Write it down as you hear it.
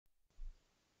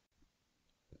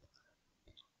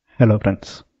Hello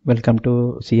friends, welcome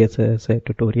to CSS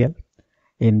tutorial.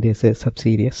 In this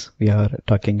sub-series, we are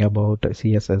talking about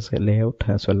CSS layout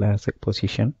as well as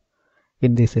position.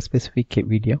 In this specific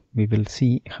video, we will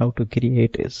see how to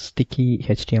create a sticky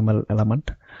HTML element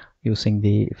using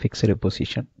the fixed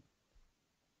position.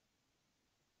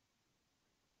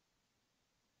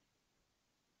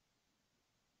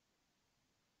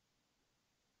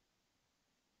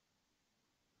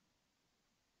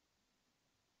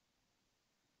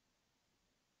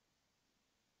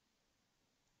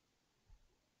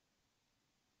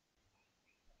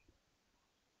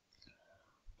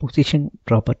 Position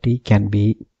property can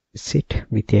be set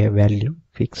with a value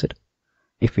fixed.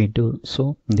 If we do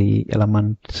so, the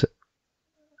element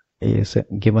is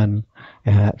given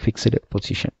a fixed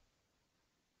position.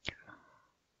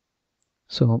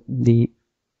 So the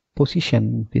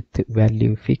position with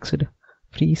value fixed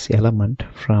frees element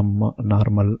from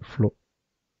normal flow.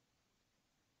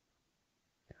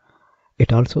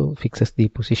 It also fixes the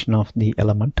position of the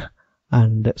element,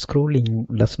 and scrolling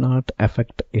does not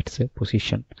affect its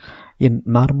position. In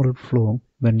normal flow,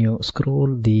 when you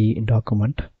scroll the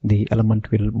document, the element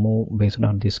will move based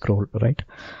on the scroll, right?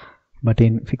 But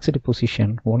in fixed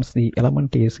position, once the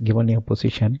element is given a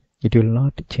position, it will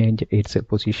not change its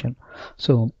position.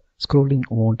 So scrolling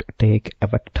won't take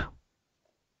effect.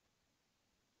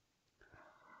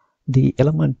 The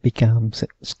element becomes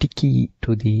sticky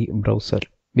to the browser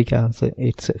because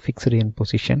it's fixed in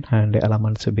position and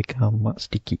elements become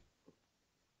sticky.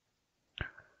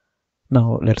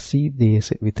 Now let's see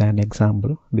this with an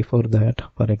example. Before that,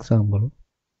 for example,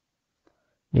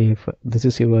 if this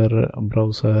is your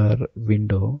browser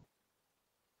window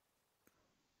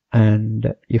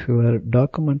and if your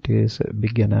document is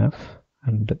big enough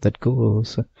and that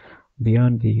goes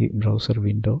beyond the browser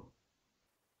window,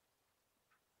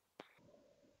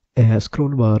 a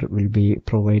scroll bar will be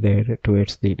provided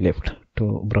towards the left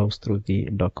to browse through the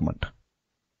document.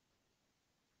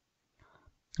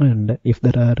 And if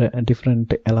there are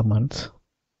different elements,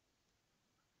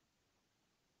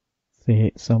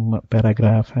 say some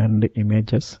paragraph and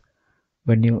images,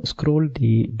 when you scroll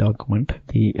the document,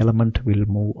 the element will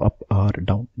move up or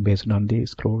down based on the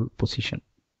scroll position.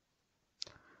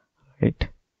 Right?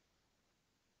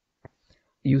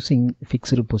 Using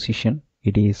fixed position,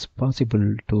 it is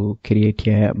possible to create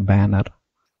a banner,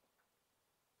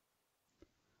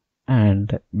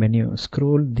 and when you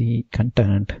scroll the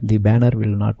content, the banner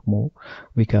will not move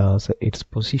because its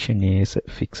position is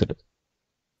fixed.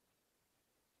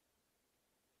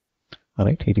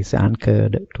 Alright, it is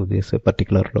anchored to this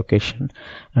particular location,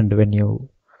 and when your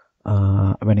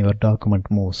document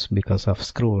moves because of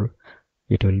scroll,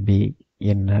 it will be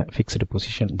in a fixed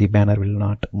position. The banner will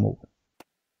not move.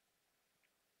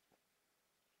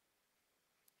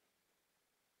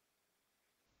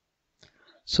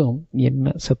 So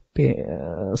in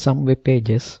some web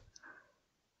pages,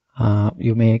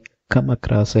 you may come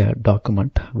across a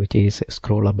document which is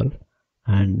scrollable,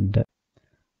 and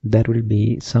there will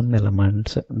be some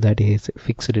elements that is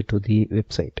fixed to the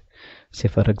website. Say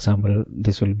for example,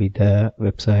 this will be the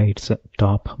website's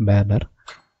top banner,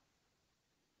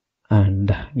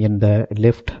 and in the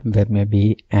left there may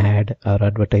be ad or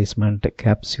advertisement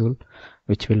capsule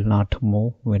which will not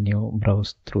move when you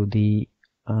browse through the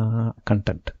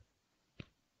content,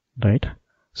 right?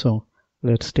 So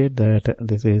let's state that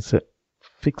this is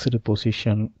fixed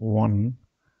position 1,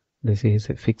 this is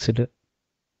fixed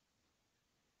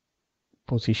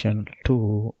position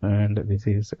 2, and this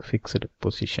is fixed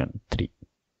position 3.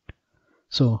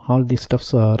 So all these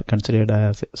stuffs are considered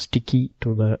as sticky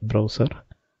to the browser,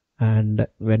 and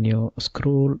when you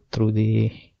scroll through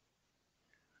the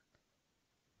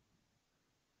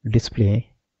display,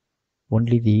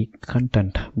 only the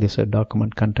content, this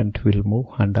document content, will move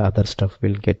and the other stuff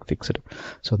will get fixed.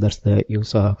 So that's the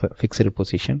use of fixed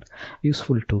position,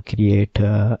 useful to create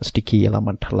a sticky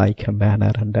element like a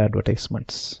banner and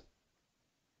advertisements.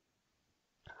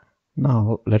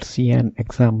 Now let's see an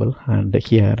example, and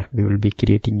here we will be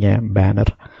creating a banner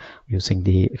using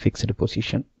the fixed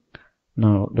position.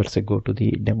 Now let's go to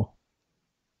the demo.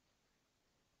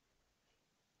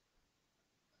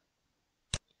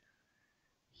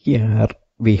 Here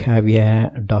we have a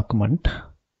document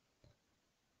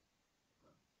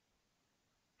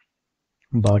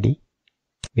body.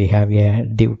 We have a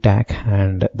div tag,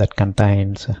 and that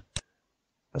contains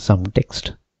some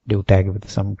text, div tag with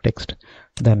some text.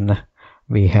 Then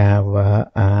we have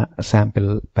a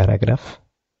sample paragraph.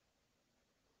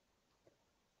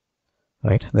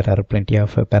 Right, there are plenty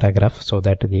of paragraphs so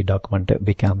that the document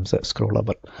becomes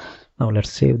scrollable. Now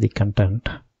let's save the content.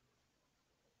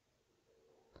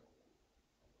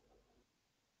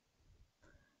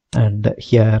 And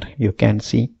here you can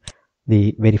see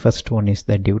the very first one is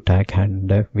the div tag,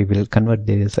 and we will convert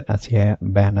this as a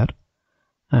banner,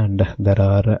 and there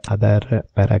are other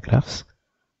paragraphs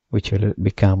which will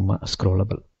become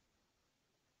scrollable.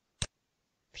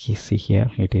 You see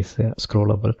here it is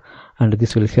scrollable, and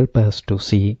this will help us to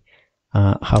see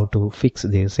how to fix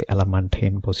this element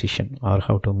in position, or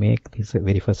how to make this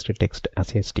very first text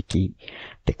as a sticky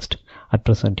text. At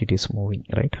present it is moving,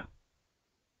 right?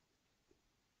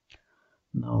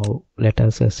 Now let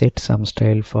us set some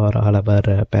style for all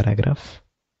our paragraph.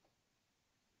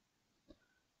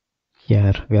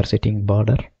 Here we are setting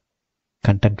border,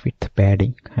 content width,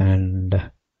 padding,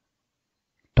 and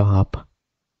top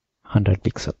 100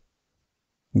 pixel.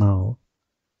 Now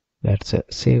let's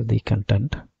save the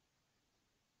content,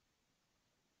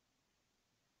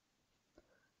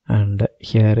 and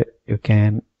here you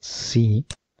can see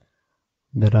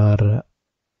there are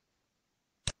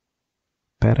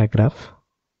paragraph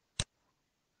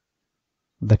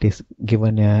that is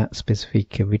given a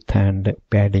specific width and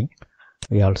padding.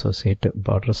 We also set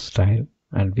border style,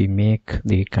 and we make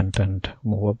the content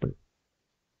movable.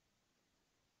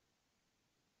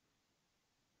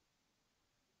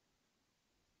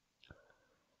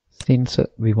 Since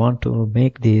we want to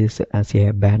make this as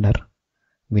a banner,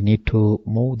 we need to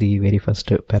move the very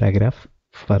first paragraph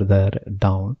further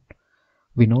down.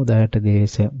 We know that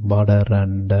this border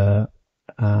and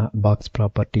box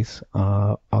properties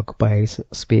occupies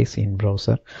space in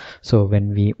browser, so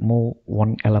when we move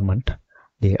one element,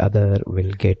 the other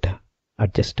will get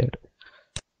adjusted.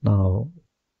 Now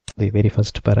the very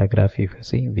first paragraph, if you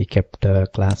see, we kept a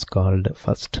class called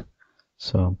first,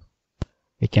 so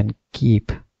we can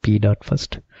keep p dot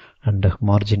first, and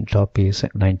margin top is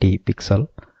 90 pixel.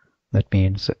 That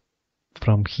means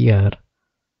from here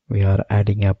we are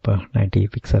adding up 90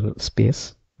 pixel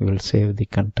space. We will save the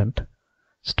content,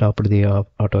 stop the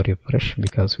auto refresh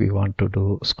because we want to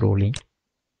do scrolling,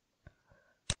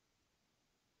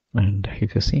 and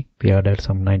if you see, we added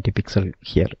some 90 pixel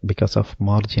here. Because of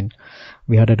margin,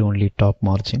 we added only top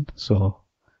margin, so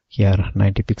here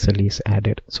 90 pixel is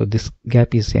added, so this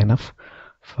gap is enough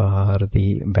for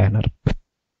the banner.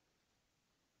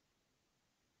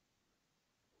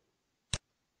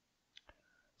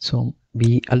 So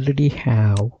we already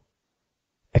have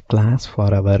a class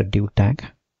for our div tag,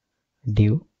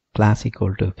 div class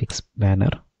equal to fixed banner.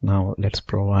 Now let's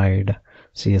provide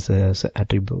CSS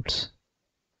attributes.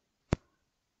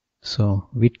 So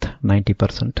width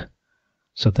 90%.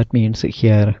 So that means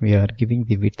here we are giving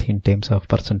the width in terms of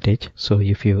percentage. So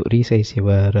if you resize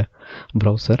your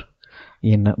browser,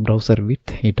 in browser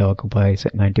width it occupies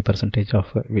 90%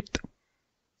 of width.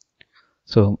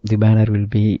 So the banner will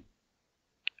be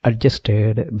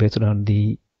adjusted based on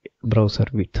the browser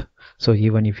width. So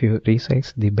even if you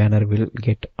resize, the banner will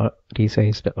get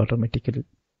resized automatically.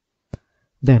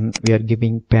 Then we are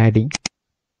giving padding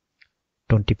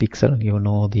 20 pixel. You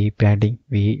know the padding,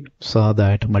 we saw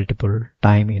that multiple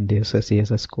time in this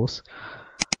CSS course.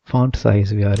 Font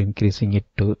size, we are increasing it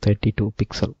to 32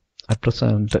 pixel. At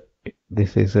present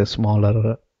this is a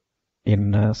smaller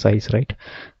in size, right?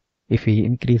 If we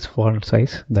increase font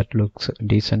size, that looks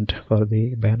decent for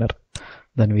the banner.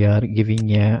 Then we are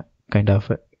giving a kind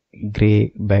of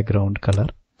gray background color.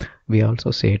 We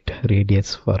also set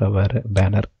radius for our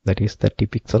banner, that is 30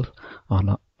 pixel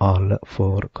on all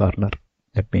four corner.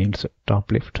 That means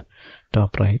top left,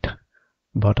 top right,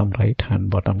 bottom right, and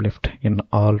bottom left. In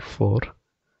all four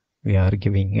we are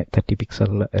giving a 30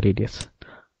 pixel radius.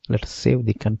 Let's save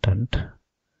the content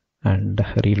and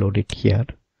reload it here,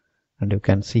 and you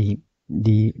can see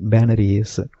the banner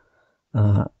is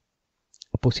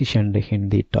positioned in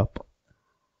the top,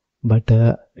 but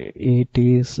it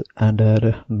is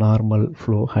under normal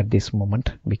flow at this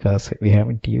moment because we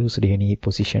haven't used any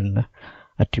position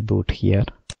attribute here.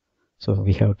 So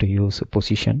we have to use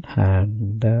position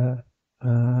and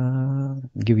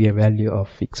give a value of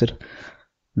fixed,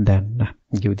 then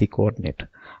give the coordinate.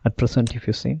 At present, if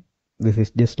you see, this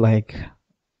is just like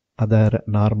other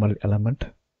normal element.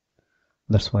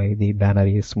 That's why the banner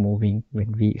is moving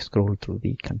when we scroll through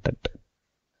the content.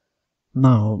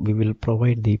 Now we will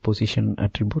provide the position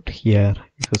attribute here.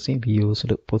 If you see, we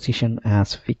used position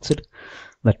as fixed.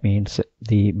 That means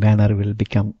the banner will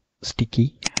become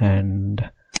sticky, and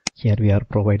here we are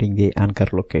providing the anchor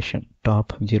location,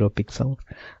 top 0 pixel,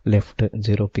 left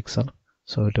 0 pixel.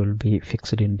 So it will be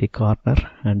fixed in the corner,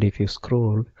 and if you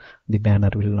scroll, the banner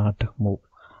will not move.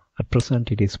 At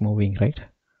present it is moving, right?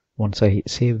 Once I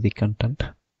save the content,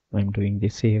 I'm doing the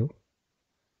save.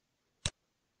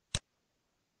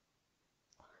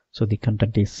 So the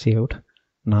content is saved.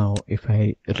 Now if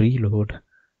I reload,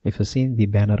 if you see, the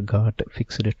banner got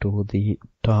fixed to the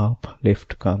top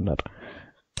left corner.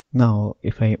 Now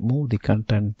if I move the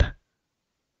content,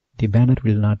 the banner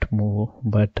will not move,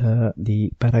 but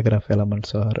the paragraph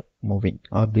elements are moving,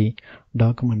 or the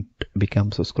document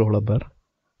becomes scrollable,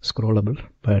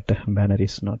 but banner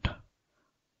is not.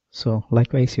 So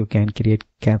likewise, you can create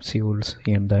capsules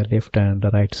in the left and the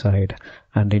right side,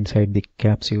 and inside the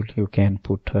capsule you can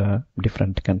put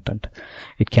different content.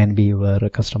 It can be your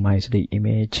customized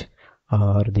image,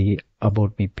 or the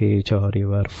about me page, or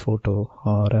your photo,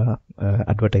 or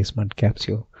advertisement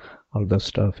capsule. All those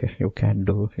stuff you can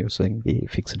do using the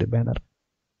fixed banner.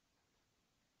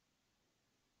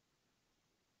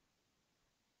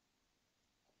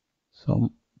 So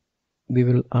we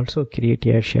will also create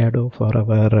a shadow for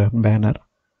our banner.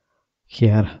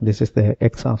 Here, this is the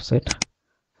X offset,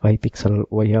 5 pixel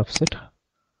Y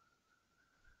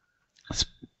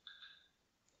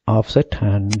offset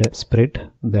and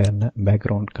spread, then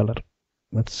background color.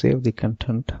 Let's save the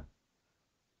content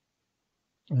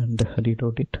and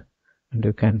reload it, and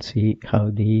you can see how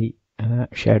the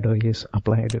shadow is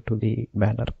applied to the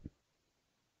banner.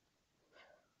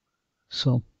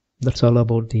 So that's all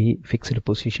about the fixed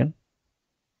position.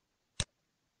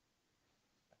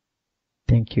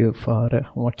 Thank you for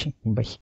watching. Bye.